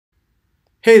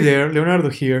Hey there, Leonardo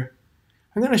here.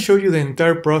 I'm going to show you the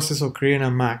entire process of creating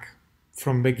a Mac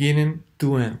from beginning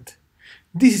to end.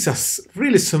 This is a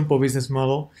really simple business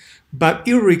model, but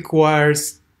it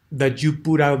requires that you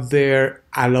put out there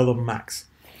a lot of Macs.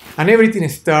 And everything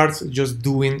starts just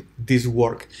doing this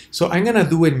work. So I'm going to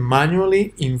do it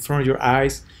manually in front of your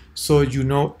eyes so you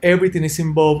know everything is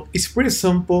involved. It's pretty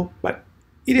simple, but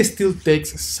it still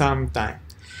takes some time.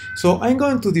 So I'm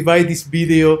going to divide this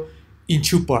video in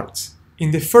two parts. In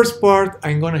the first part,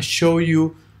 I'm going to show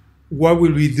you what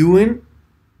we'll be doing,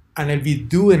 and I'll be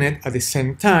doing it at the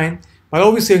same time, but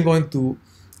obviously I'm going to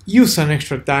use some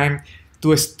extra time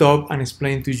to stop and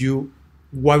explain to you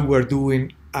what we're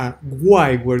doing and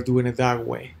why we're doing it that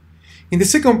way. In the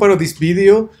second part of this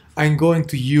video, I'm going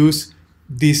to use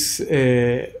this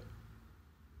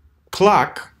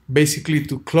clock, basically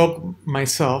to clock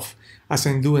myself as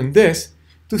I'm doing this,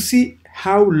 to see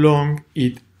how long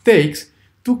it takes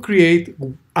to create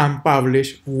and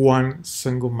publish one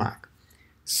single Mac.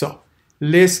 So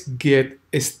let's get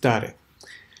started.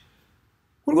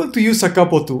 We're going to use a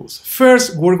couple tools.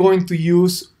 First, we're going to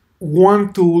use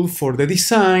one tool for the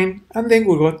design, and then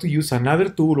we're going to use another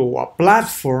tool or a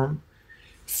platform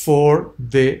for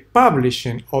the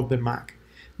publishing of the Mac.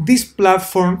 This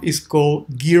platform is called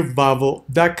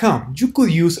GearBubble.com. You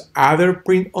could use other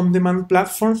print-on-demand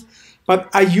platforms, but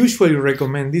I usually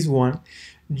recommend this one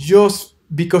just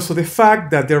because of the fact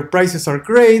that their prices are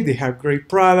great, they have great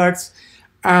products,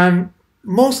 and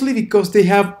mostly because they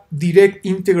have direct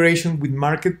integration with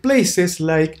marketplaces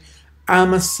like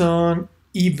Amazon,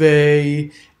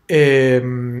 eBay,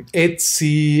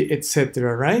 Etsy,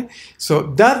 etc., right? So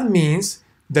that means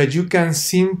that you can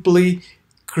simply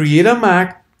create a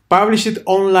Mac, publish it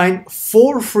online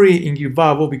for free in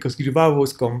GearBubble, because GearBubble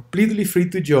is completely free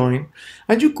to join,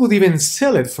 and you could even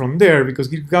sell it from there because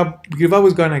GearBubble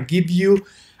is going to give you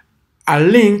a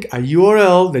link, a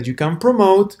URL that you can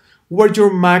promote where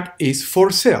your Mac is for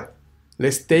sale.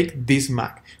 Let's take this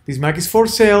Mac. This Mac is for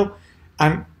sale,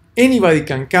 and anybody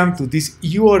can come to this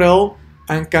URL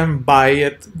and can buy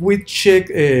it with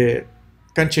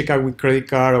can check out with credit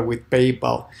card or with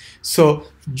PayPal. So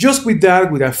just with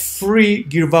that, with a free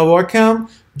GearBubble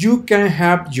account, you can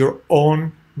have your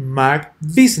own Mac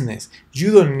business.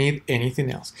 You don't need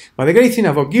anything else. But the great thing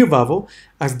about GearBubble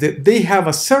is that they have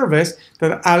a service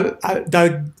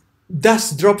that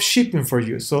does drop shipping for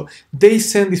you. So they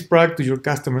send this product to your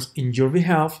customers in your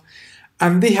behalf,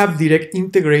 and they have direct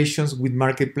integrations with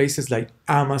marketplaces like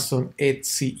Amazon,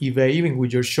 Etsy, eBay, even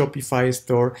with your Shopify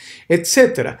store,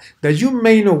 etc. that you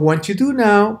may not want to do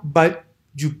now, but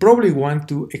you probably want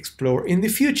to explore in the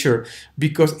future,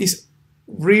 because it's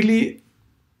really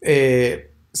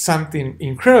something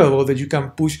incredible that you can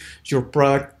push your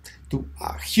product to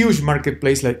a huge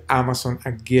marketplace like Amazon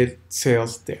and get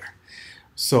sales there.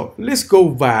 So let's go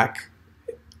back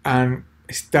and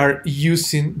start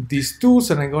using these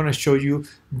tools, and I'm going to show you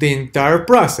the entire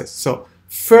process. So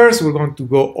first, we're going to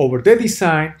go over the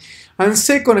design, and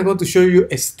second, I'm going to show you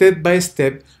a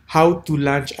step-by-step how to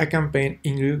launch a campaign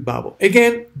in GearBubble.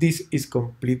 Again, this is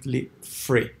completely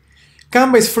free.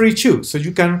 Canva is free too, so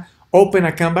you can open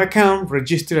a Canva account,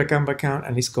 register a Canva account,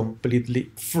 and it's completely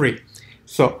free.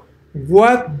 So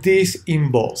what this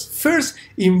involves? First,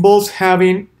 involves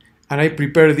having, and I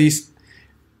prepared this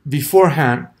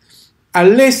beforehand, a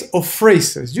list of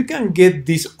phrases. You can get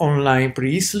this online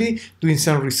pretty easily, doing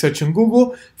some research on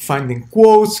Google, finding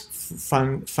quotes,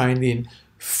 finding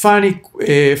funny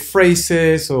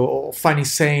phrases or funny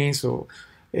sayings, or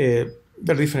there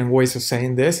are different ways of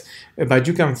saying this, but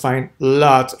you can find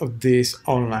lots of this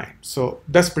online. So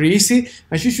that's pretty easy,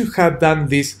 and you should have done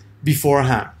this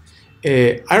beforehand.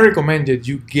 I recommend that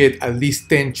you get at least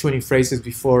 10-20 phrases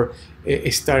before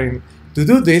starting to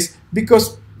do this,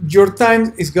 because your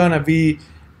time is gonna be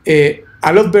a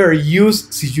lot better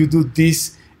used if you do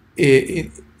this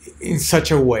in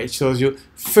such a way. So you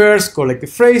first collect the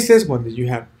phrases. When you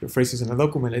have the phrases in a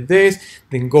document like this,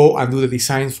 then go and do the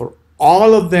designs for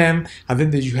all of them, and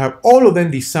then you have all of them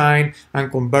designed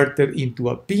and converted into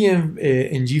a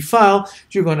PNG file.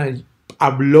 You're gonna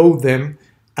upload them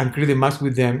and create the Macs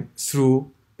with them through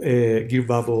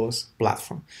GearBubble's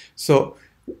platform. So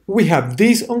we have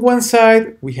this on one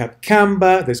side, we have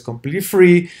Canva that's completely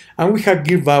free, and we have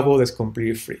GearBubble that's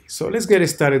completely free. So let's get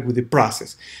started with the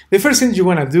process. The first thing you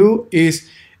want to do is,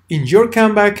 in your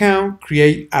Canva account,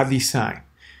 create a design.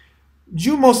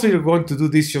 You mostly are going to do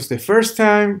this just the first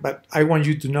time, but I want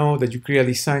you to know that you create a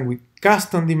design with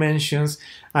custom dimensions,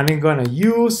 and I'm going to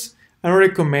use and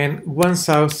recommend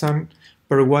 1000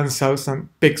 per 1000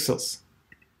 pixels.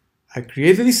 I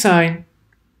create the design,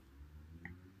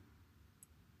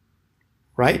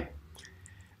 right?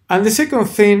 And the second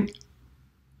thing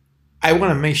I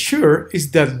want to make sure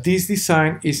is that this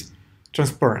design is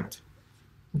transparent.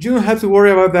 You don't have to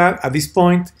worry about that at this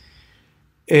point.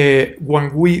 When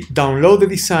we download the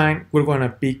design, we're going to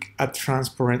pick a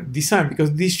transparent design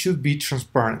because this should be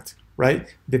transparent, right?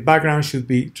 The background should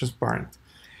be transparent.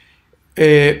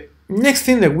 Next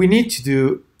thing that we need to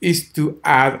do is to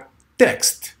add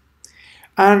text.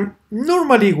 And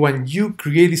normally when you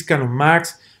create this kind of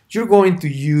max, you're going to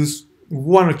use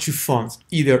one or two fonts,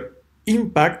 either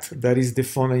Impact, that is the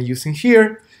font I'm using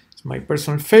here, it's my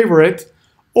personal favorite,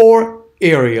 or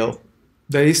Arial,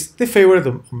 that is the favorite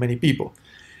of many people.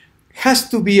 Has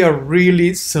to be a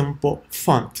really simple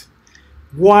font.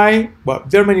 Why? Well,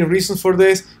 there are many reasons for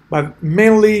this, but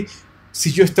mainly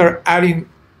since you start adding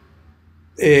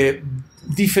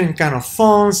different kind of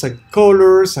fonts and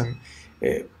colors and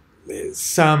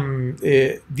some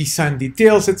design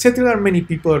details, etc., many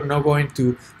people are not going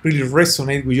to really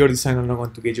resonate with your design and not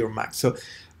going to get your max. So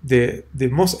the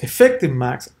most effective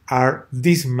max are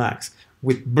these max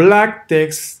with black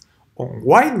text on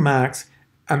white max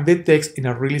and the text in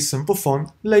a really simple font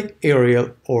like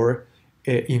Arial or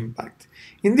Impact.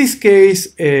 In this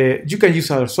case, you can use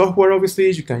other software, obviously.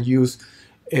 You can use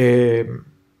pretty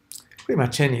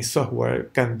much any software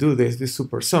can do this. This is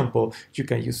super simple. You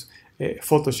can use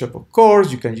Photoshop, of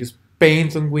course. You can use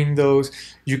Paint on Windows.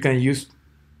 You can use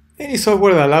any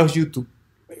software that allows you to.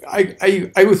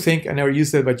 I would think I never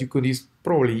used it, but you could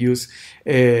probably use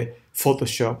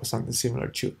Photoshop or something similar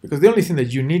too. Because the only thing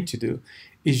that you need to do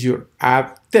is you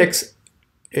add text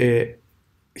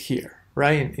here,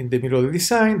 right in the middle of the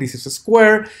design. This is a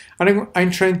square, and I'm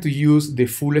trying to use the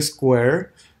full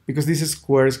square because this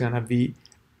square is gonna be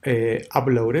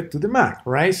uploaded to the Mac,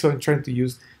 right? So I'm trying to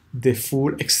use the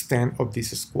full extent of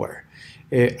this square.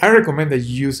 I recommend that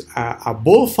you use a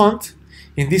bold font.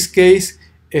 In this case,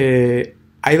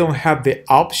 I don't have the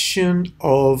option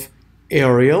of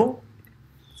Arial.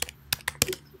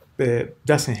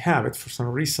 Doesn't have it for some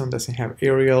reason, doesn't have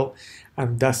Arial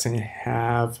and doesn't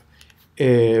have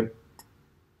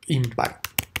Impact.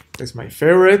 That's my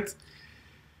favorite.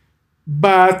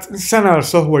 But in some other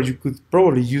software you could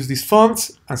probably use these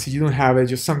fonts, and so you don't have it,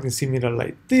 just something similar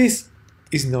like this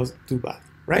is not too bad,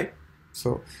 right?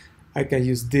 So I can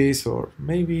use this, or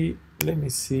maybe let me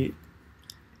see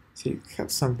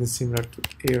have something similar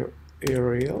to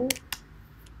Arial.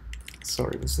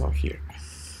 Sorry, it's not here.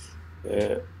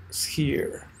 It's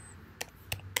here.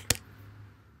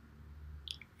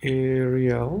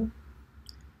 Arial.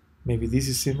 Maybe this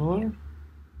is similar.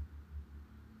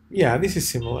 Yeah, this is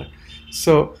similar.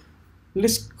 So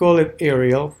let's call it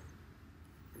Arial.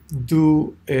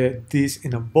 Do this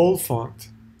in a bold font.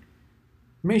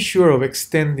 Make sure of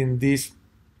extending this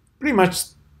pretty much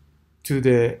to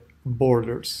the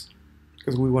borders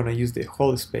because we want to use the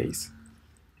whole space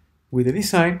with the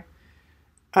design.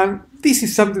 And this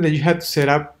is something that you have to set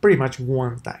up pretty much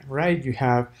one time, right? You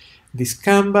have this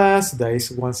canvas that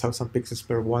is 1000 pixels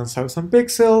per 1000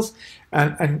 pixels,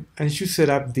 and you set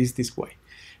up this way.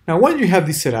 Now, when you have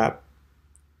this set up,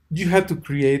 you have to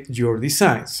create your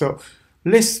design. So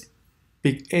let's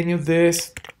pick any of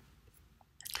this,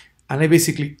 and I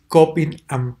basically copying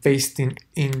and pasting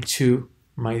into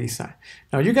my design.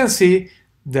 Now you can see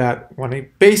that when I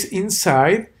paste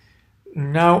inside,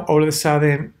 now all of a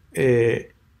sudden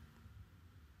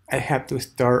I have to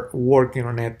start working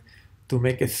on it to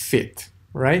make it fit,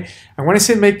 right? And when I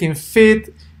say making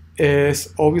fit,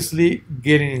 is obviously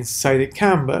getting inside the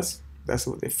canvas. That's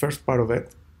the first part of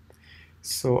it.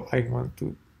 So I want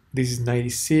to, this is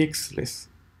 96,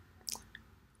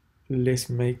 let's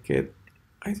make it,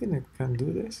 I think I can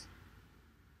do this.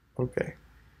 Okay,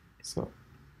 so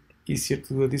easier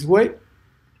to do it this way.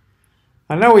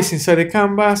 And now it's inside the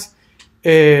canvas.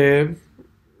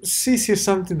 See here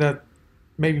something that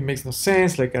maybe makes no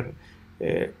sense, like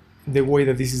the way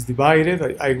that this is divided.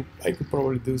 I could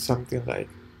probably do something like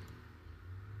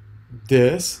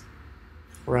this,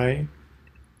 right?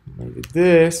 Maybe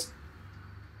this,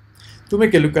 to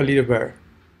make it look a little better,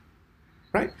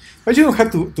 right? But you don't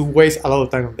have to waste a lot of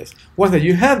time on this. Once that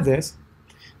you have this,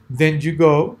 then you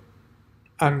go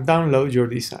and download your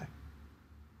design,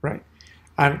 right?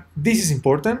 And this is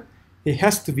important. It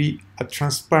has to be a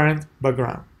transparent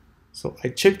background. So I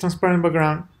check transparent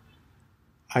background,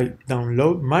 I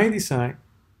download my design,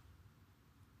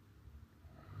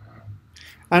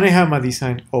 and I have my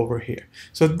design over here.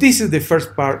 So this is the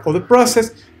first part of the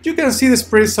process. You can see this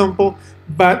pretty simple,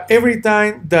 but every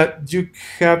time that you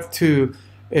have to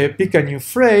pick a new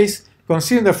phrase,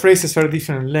 considering the phrases are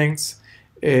different lengths,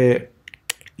 you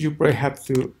probably have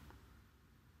to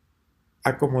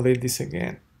accommodate this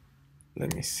again.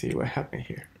 Let me see what happened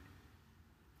here.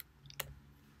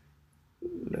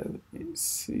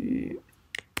 see.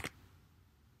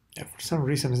 Yeah, for some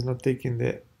reason it's not taking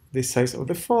the size of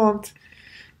the font.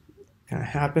 Can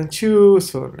happen too.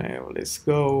 So now let's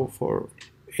go for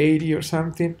 80 or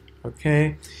something.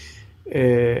 Okay.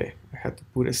 I had to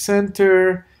put a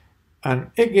center,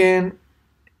 and again,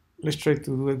 let's try to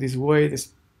do it this way.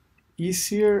 It's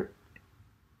easier,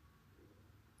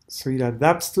 so it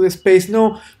adapts to the space.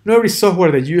 No every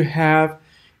software that you have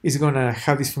is gonna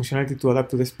have this functionality to adapt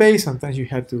to the space. Sometimes you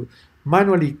have to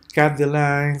manually cut the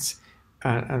lines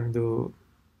and do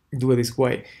it this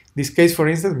way. This case, for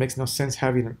instance, makes no sense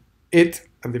having it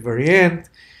at the very end,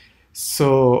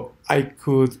 so I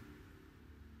could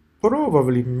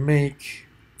probably make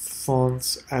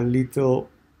fonts a little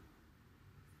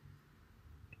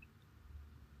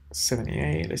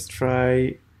 78. Let's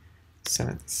try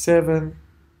 77.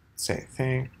 Same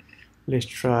thing. Let's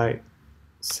try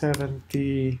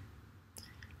 70.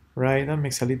 Right, that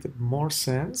makes a little more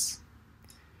sense.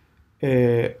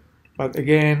 But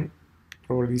again,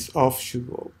 probably this off should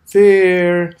go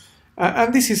there.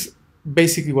 And this is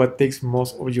basically what takes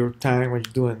most of your time when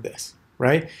you're doing this,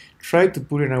 right? Try to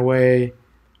put it in a way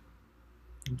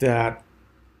that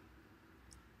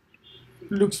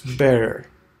looks better,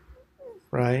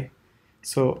 right?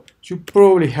 So you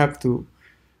probably have to,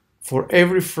 for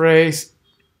every phrase,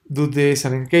 do this,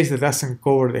 and in case that doesn't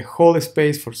cover the whole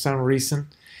space for some reason,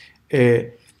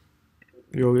 you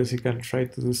obviously can try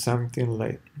to do something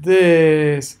like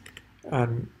this,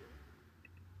 and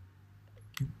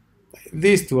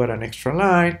this to add an extra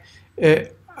line, and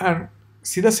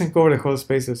if it doesn't cover the whole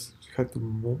spaces, you have to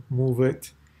move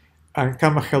it, and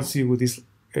Canva helps you with these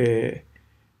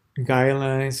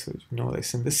guidelines, so you know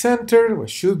it's in the center, what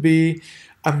should be,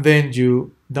 and then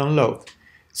you download.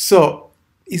 So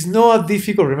it's not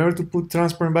difficult. Remember to put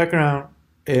transparent background.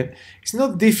 It's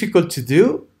not difficult to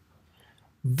do,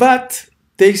 but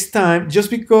takes time just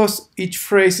because each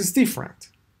phrase is different,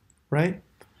 right?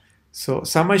 So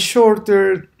some are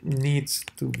shorter, needs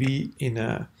to be in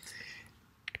a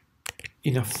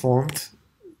font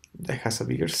that has a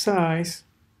bigger size.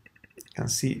 You can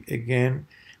see again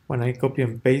when I copy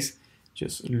and paste,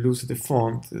 just lose the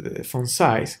font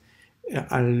size,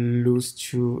 and lose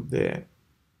to the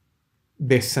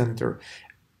center.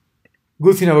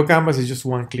 Good thing about Canvas is just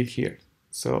one click here.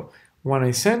 So when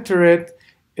I center it,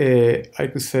 I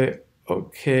could say,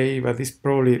 okay, but this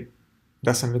probably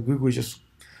doesn't look good with just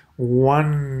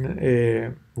one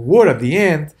word at the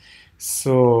end.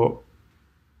 So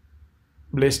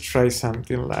let's try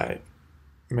something like,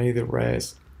 make the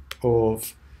rest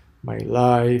of my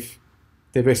life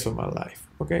the best of my life.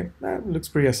 Okay, that looks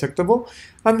pretty acceptable.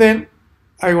 And then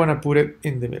I want to put it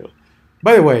in the middle.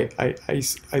 By the way,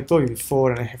 I told you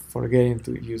before, and I have forgetting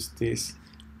to use this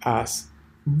as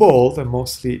bold, and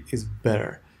mostly is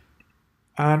better.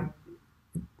 And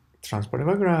transparent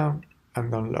background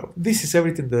and download. This is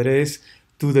everything there is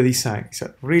to the design. It's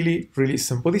a really, really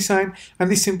simple design, and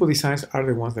these simple designs are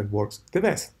the ones that works the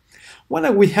best.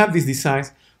 When we have these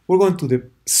designs, we're going to the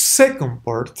second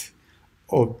part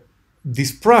of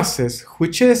this process,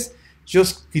 which is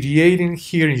just creating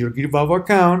here in your GearBubble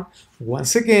account.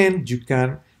 Once again, you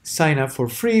can sign up for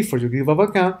free for your GearBubble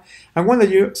account, and when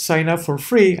you sign up for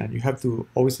free, and you have to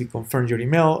obviously confirm your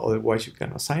email, otherwise you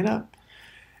cannot sign up,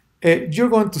 you're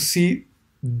going to see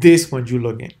this when you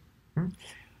log in.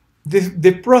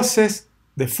 The process,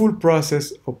 the full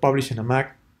process of publishing a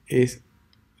Mac is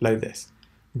like this.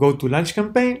 Go to Launch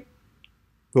Campaign,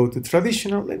 go to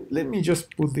Traditional. Let me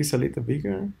just put this a little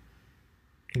bigger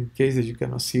in case that you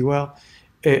cannot see well.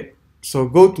 So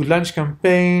go to Launch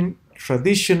Campaign,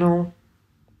 Traditional.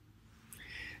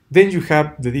 Then you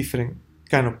have the different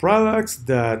kind of products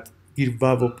that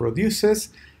GearBubble produces.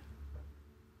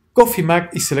 Coffee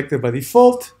Mac is selected by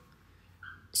default.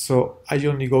 So I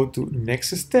only go to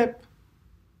next step.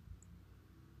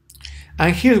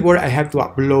 And here's where I have to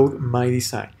upload my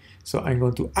design. So I'm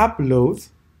going to upload,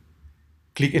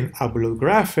 click on upload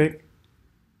graphic.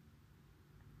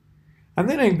 And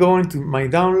then I'm going to my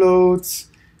downloads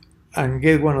and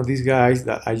get one of these guys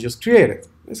that I just created.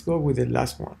 Let's go with the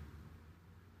last one.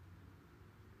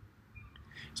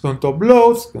 It's going to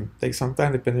upload, it's going to take some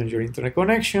time depending on your internet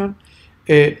connection.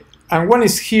 And when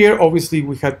it's here, obviously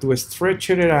we had to stretch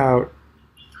it out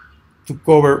to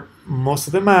cover most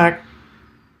of the Mac,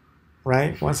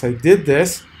 right? Once I did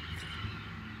this,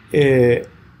 I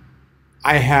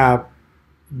have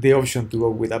the option to go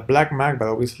with a black Mac, but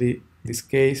obviously in this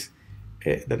case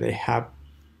that I have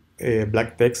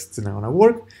black text, it's not gonna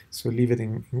work, so leave it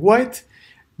in white.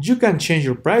 You can change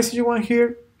your price if you want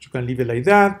here. You can leave it like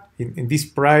that. In this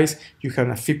price, you have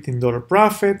a $15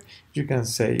 profit. You can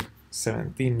say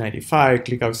 17.95,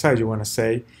 click outside, you want to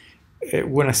say,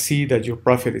 want to see that your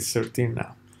profit is 13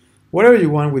 now. Whatever you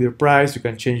want with your price, you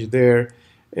can change it there.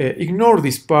 Ignore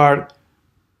this part.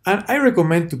 And I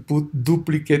recommend to put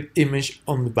duplicate image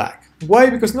on the back. Why?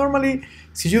 Because normally,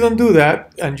 if you don't do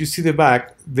that and you see the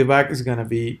back is gonna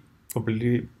be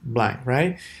completely blank,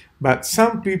 right? But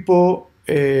some people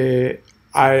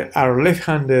are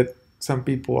left-handed, some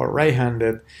people are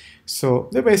right-handed. So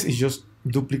the best is just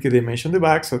duplicate the image on the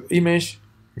back. So image,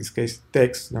 in this case,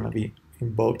 text is gonna be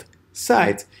in both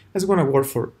sides. That's gonna work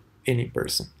for any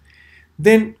person.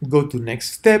 Then go to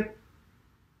next step.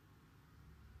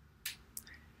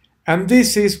 And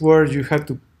this is where you have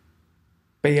to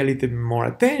pay a little more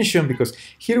attention, because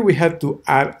here we have to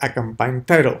add a campaign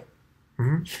title.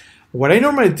 What I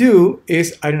normally do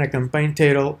is add in a campaign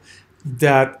title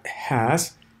that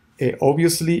has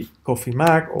obviously Coffee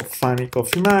Mac or Funny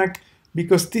Coffee Mac,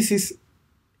 because this is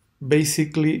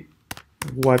basically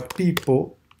what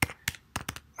people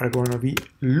are going to be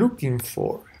looking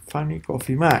for. Funny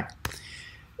Coffee Mac.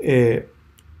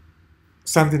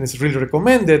 Something that's really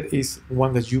recommended is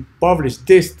one that you publish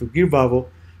this to GearBubble,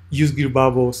 use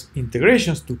GearBubble's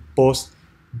integrations to post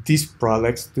these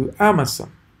products to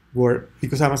Amazon,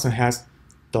 because Amazon has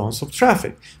tons of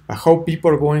traffic. But how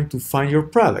people are going to find your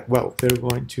product? Well, they're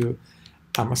going to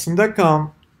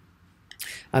Amazon.com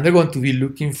and they're going to be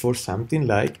looking for something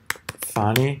like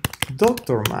Funny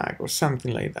Dr. Mag or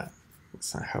something like that.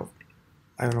 Somehow,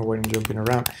 I don't know why I'm jumping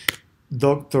around.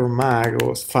 Dr. Mag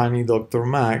or Funny Dr.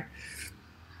 Mag.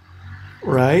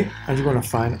 Right? And you're going to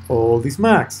find all these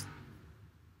Macs.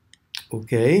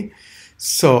 Okay?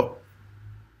 So,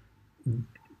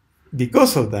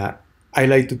 because of that, I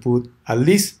like to put at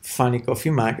least Funny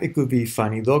Coffee Mac. It could be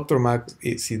Funny Dr. Mac,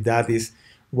 if that is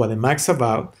what the Mac's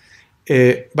about.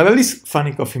 But at least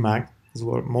Funny Coffee Mac is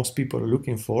what most people are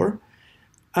looking for.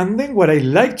 And then what I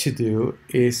like to do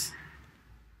is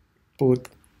put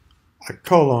a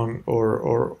colon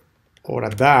or a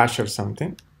dash or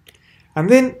something. And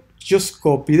then just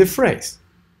copy the phrase.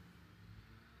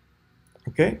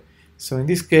 Okay, so in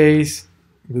this case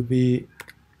it would be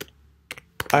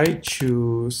I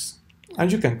choose,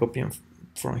 and you can copy them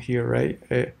from here, right?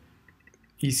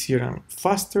 Easier and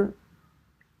faster.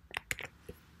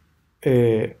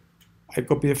 I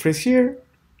copy the phrase here,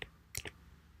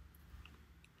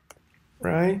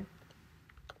 right?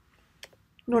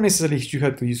 Not necessarily you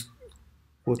have to use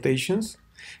quotations.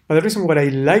 But the reason why I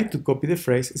like to copy the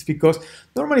phrase is because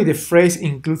normally the phrase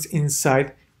includes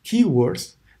inside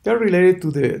keywords that are related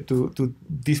to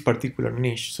this particular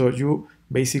niche. So you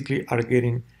basically are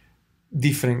getting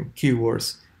different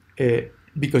keywords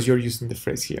because you're using the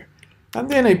phrase here. And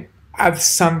then I add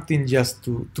something just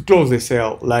to close the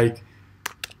sale, like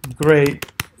great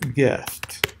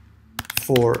gift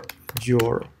for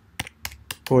your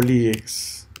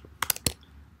colleagues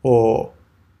or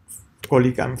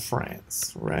colleague and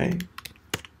friends, right?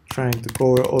 Trying to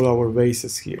cover all our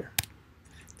bases here.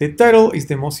 The title is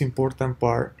the most important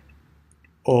part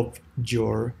of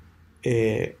your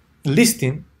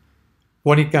listing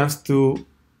when it comes to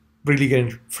really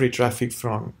getting free traffic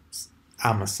from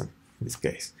Amazon in this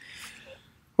case.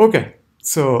 Okay,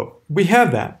 so we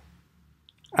have that.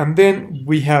 And then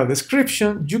we have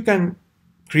description. You can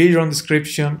create your own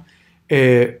description,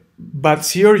 but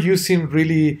if you're using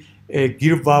really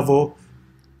GearBubble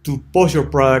to post your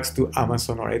products to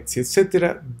Amazon or Etsy,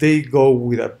 etc., they go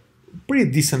with a pretty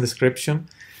decent description,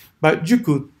 but you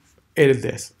could edit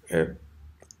this.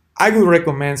 I would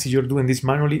recommend, if you're doing this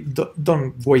manually,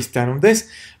 don't waste time on this,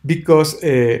 because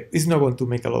it's not going to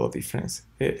make a lot of difference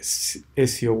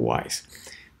SEO-wise.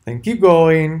 Then keep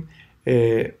going.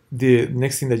 The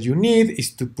next thing that you need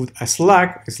is to put a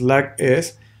Slack. Slack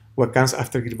is what comes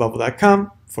after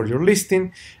GearBubble.com for your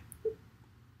listing.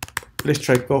 Let's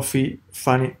try coffee,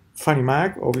 funny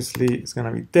Mac. Obviously, it's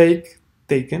gonna be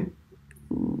taken,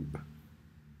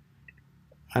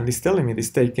 and it's telling me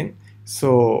it's taken.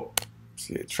 So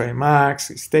try Max,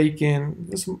 it's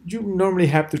taken. You normally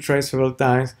have to try several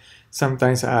times.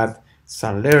 Sometimes add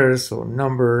some letters or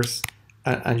numbers,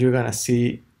 and you're gonna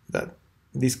see that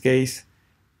in this case,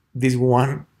 this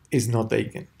one is not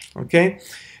taken. Okay,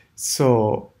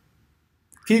 so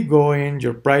keep going.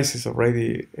 Your price is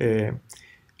already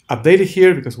updated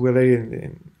here because we're already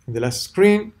in the last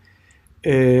screen.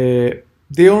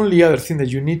 The only other thing that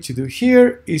you need to do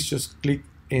here is just click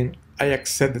in I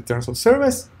accept the terms of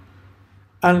service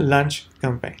and launch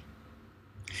campaign.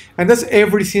 And that's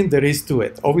everything there is to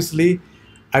it. Obviously,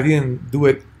 I didn't do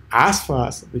it as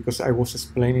fast because I was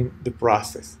explaining the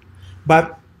process.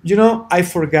 But, you know, I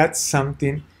forgot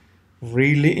something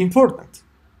really important.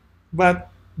 But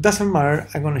doesn't matter.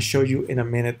 I'm going to show you in a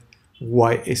minute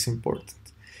why it's important.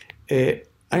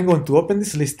 I'm going to open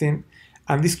this listing,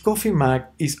 and this coffee mug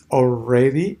is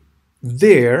already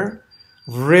there,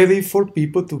 ready for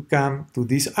people to come to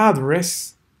this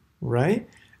address, right,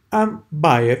 and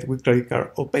buy it with credit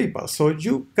card or PayPal. So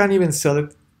you can even sell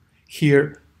it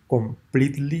here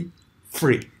completely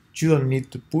free. You don't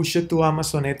need to push it to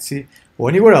Amazon, Etsy, or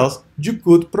anywhere else. You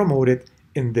could promote it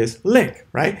in this link,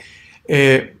 right?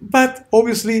 But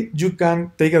obviously, you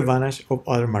can take advantage of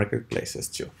other marketplaces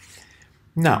too.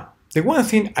 Now, the one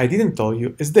thing I didn't tell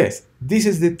you is this. This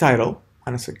is the title,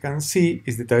 and as you can see,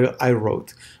 is the title I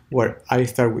wrote, where I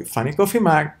start with funny coffee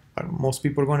mug, but most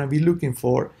people are going to be looking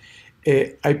for.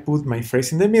 I put my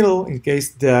phrase in the middle in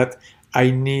case that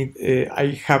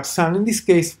I have some, in this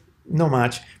case, not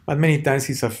much, but many times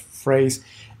it's a phrase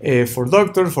for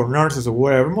doctors, for nurses, or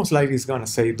whatever. Most likely it's going to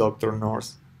say doctor,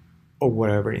 nurse, or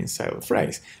whatever inside the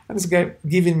phrase. And it's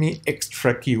giving me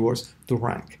extra keywords to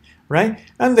rank, right?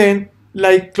 And then,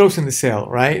 like closing the sale,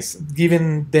 right? It's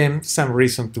giving them some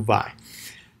reason to buy.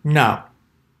 Now,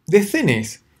 the thing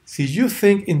is, if you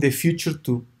think in the future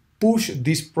to push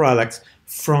these products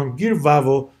from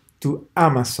GearBubble to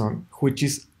Amazon, which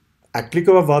is a click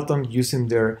of a button using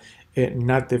their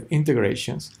native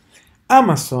integrations,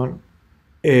 Amazon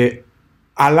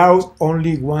allows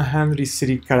only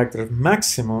 160 characters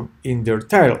maximum in their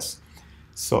titles.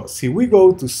 So if we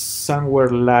go to somewhere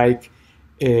like,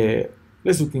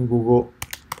 let's look in Google,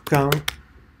 count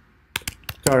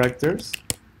characters.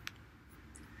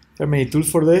 There are many tools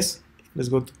for this. Let's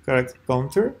go to character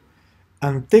counter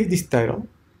and take this title.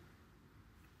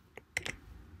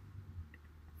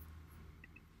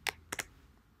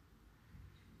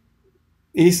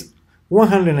 Is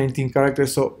 119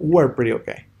 characters, so we're pretty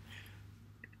okay.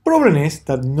 Problem is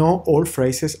that not all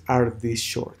phrases are this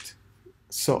short.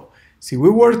 So, if we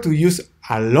were to use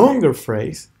a longer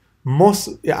phrase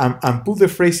and put the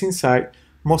phrase inside,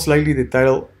 most likely the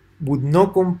title would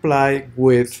not comply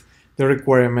with the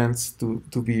requirements to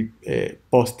be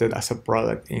posted as a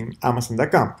product in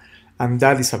Amazon.com, and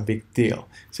that is a big deal.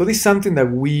 So this is something that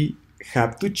we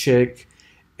have to check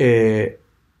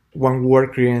when we're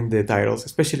creating the titles,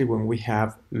 especially when we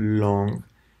have long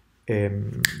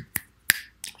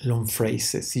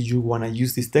phrases. If you want to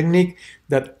use this technique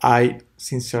that I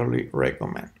sincerely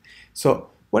recommend. So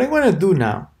what I'm going to do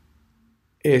now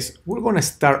is we're going to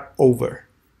start over,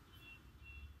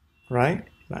 right?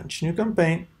 Launch new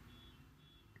campaign.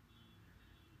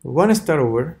 We want to start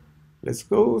over. Let's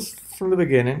go from the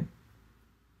beginning.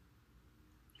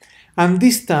 And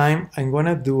this time I'm going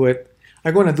to do it.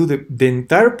 I'm going to do the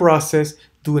entire process,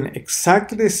 doing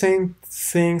exactly the same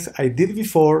things I did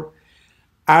before,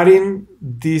 adding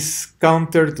this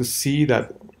counter to see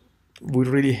that we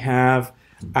really have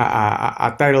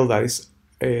a title that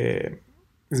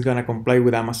is going to comply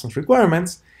with Amazon's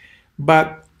requirements.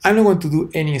 But I'm not going to do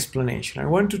any explanation. I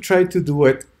want to try to do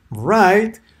it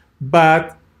right,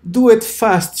 but do it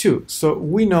fast too, so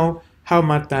we know how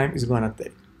much time it's going to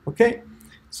take. Okay,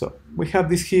 so we have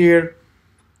this here.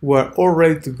 We're all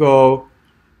ready to go.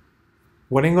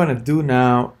 What I'm going to do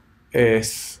now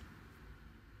is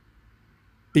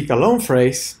pick a long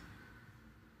phrase.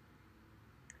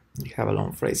 You have a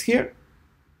long phrase here.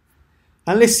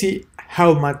 And let's see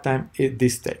how much time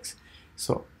this takes.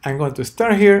 So I'm going to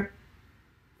start here.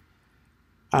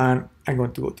 And I'm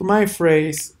going to go to my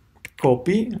phrase,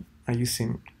 copy. I'm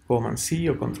using Command C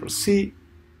or Control C,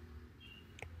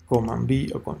 Command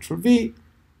V or Control V.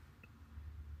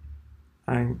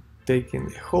 I'm taking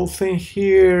the whole thing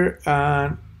here,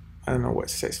 and I don't know what it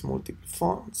says multiple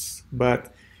fonts,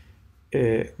 but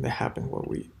that happens when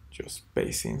we just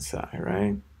paste inside,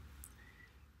 right?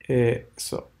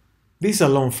 So this is a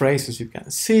long phrase, as you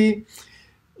can see.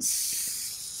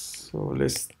 So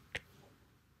let's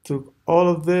took all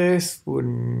of this. We're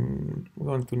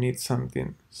going to need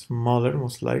something smaller,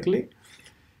 most likely.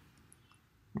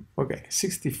 Okay,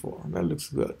 64. That looks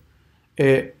good.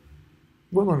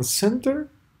 We're going to center.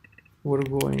 We're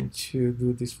going to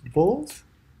do this bold.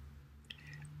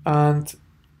 And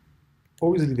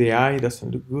obviously the I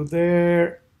doesn't look good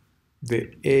there.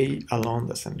 The A alone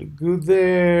doesn't look good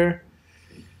there.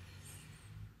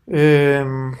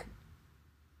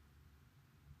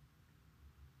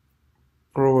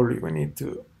 Probably we need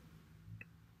to,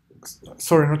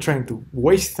 sorry, not trying to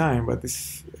waste time, but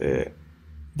this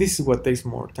is what takes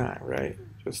more time, right?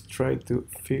 Just try to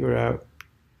figure out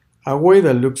a way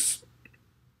that looks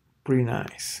pretty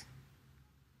nice.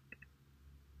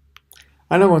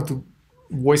 I don't want to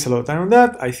waste a lot of time on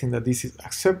that. I think that this is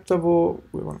acceptable.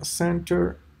 We're going to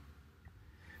center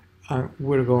and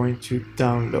we're going to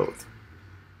download.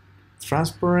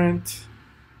 transparent.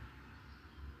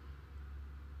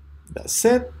 That's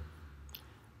it.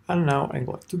 And now I'm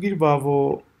going to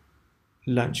GearBubble,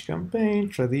 launch campaign,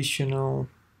 traditional,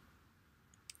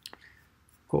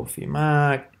 coffee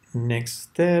mug, next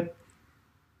step,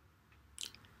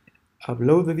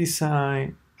 upload the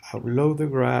design, upload the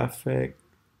graphic,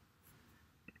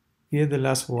 get the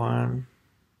last one.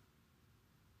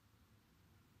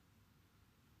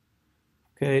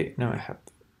 Okay, now I have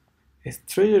to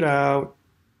stretch it out,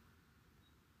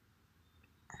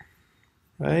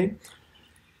 right?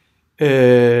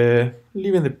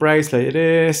 Leaving the price like it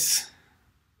is.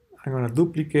 I'm gonna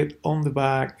duplicate on the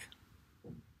back.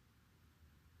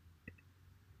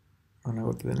 I'm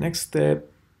gonna go to the next step.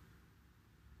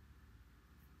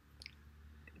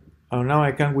 And now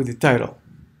I can with the title.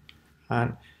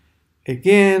 And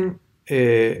again,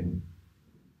 let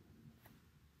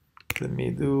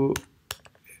me do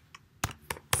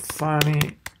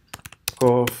funny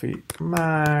coffee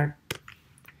mug.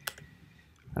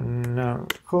 And now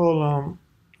column.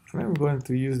 And I'm going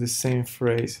to use the same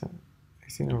phrase. I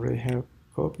think I already have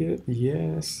copied it.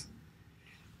 Yes.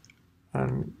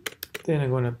 And then I'm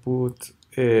going to put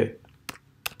a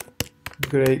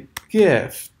great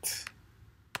gift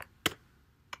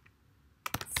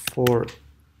for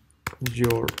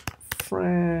your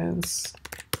friends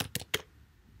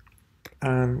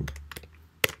and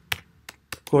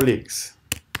colleagues.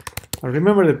 And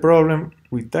remember the problem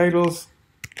with titles,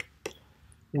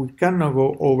 we cannot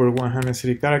go over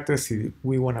 130 characters if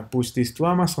we want to push this to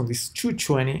Amazon. This is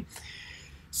 220.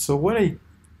 So what I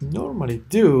normally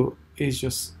do is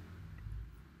just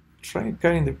try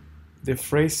cutting the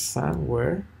phrase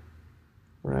somewhere,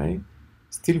 right?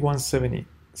 Still 170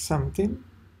 something.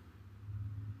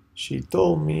 She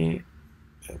told me,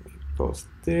 let me post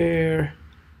there,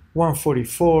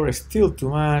 144 is still too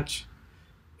much.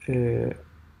 Let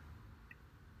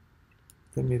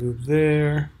me do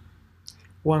there,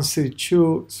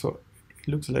 132, so it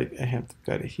looks like I have to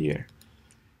cut it here.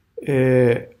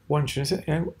 127,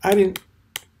 I'm adding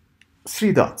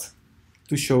 3 dots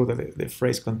to show that the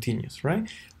phrase continues, right?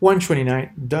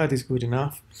 129, that is good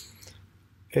enough.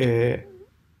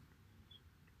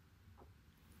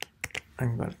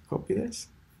 I'm going to copy this,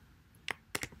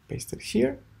 paste it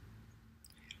here,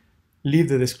 leave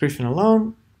the description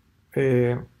alone.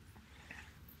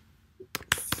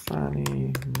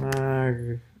 Funny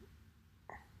mag,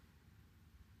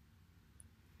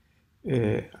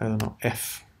 I don't know,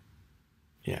 F.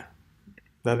 Yeah,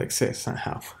 that exists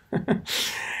somehow.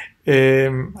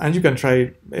 And you can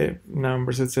try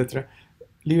numbers, etc.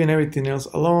 Leaving everything else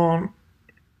alone,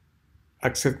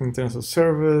 accepting terms of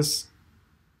service.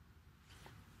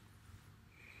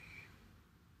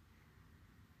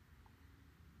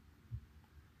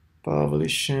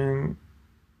 Publishing.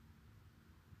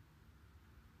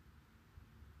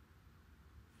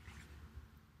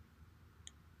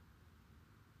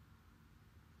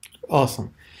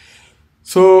 Awesome.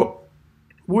 So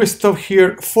we stop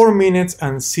here 4 minutes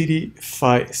and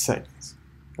 35 seconds,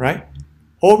 right?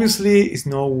 Obviously, it's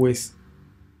not always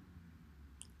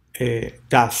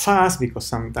that fast because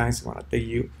sometimes it's gonna take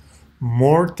you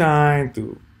more time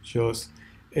to just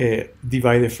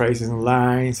divide the phrases in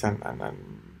lines and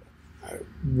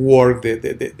work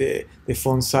the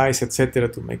font size, etc.,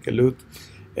 to make it look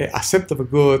acceptable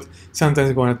good. Sometimes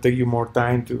it's going to take you more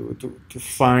time to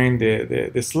find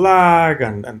the slug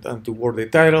and to word the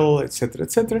title, etc.,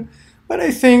 etc. But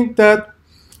I think that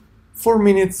 4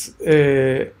 minutes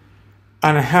and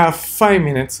a half, 5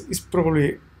 minutes is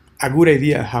probably a good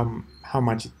idea how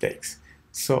much it takes.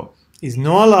 So it's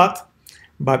not a lot,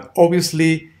 but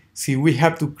obviously, see, we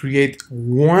have to create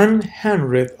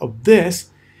 100 of this.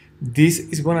 This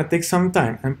is going to take some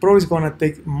time, and probably it's going to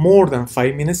take more than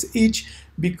 5 minutes each,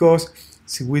 because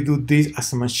see, we do this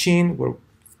as a machine, we're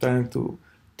trying to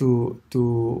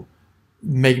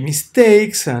make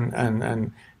mistakes and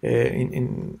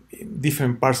in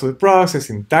different parts of the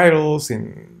process, in titles,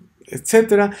 in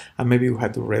etc. And maybe we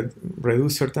had to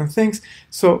reduce certain things.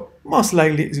 So most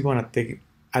likely it's going to take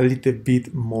a little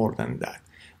bit more than that.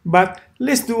 But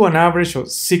let's do an average of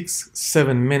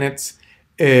 6-7 minutes.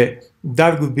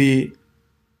 That would be,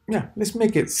 yeah, let's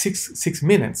make it 6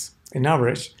 minutes in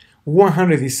average.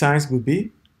 100 designs would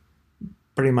be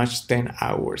pretty much 10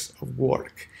 hours of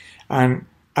work. And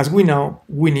as we know,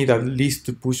 we need at least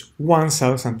to push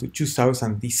 1,000 to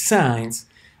 2,000 designs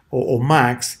or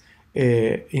max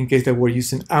in case that we're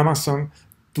using Amazon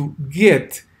to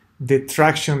get the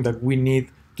traction that we need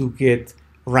to get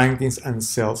rankings and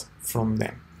sales from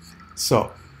them.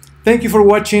 So thank you for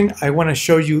watching. I want to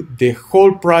show you the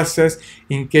whole process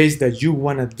in case that you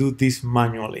want to do this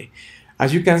manually.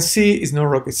 As you can see, it's not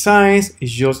rocket science,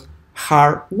 it's just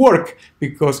hard work,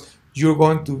 because you're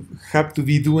going to have to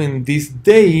be doing this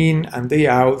day in and day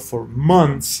out for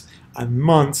months and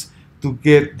months to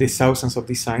get the thousands of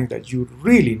designs that you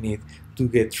really need to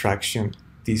get traction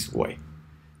this way.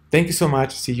 Thank you so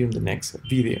much. See you in the next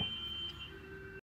video.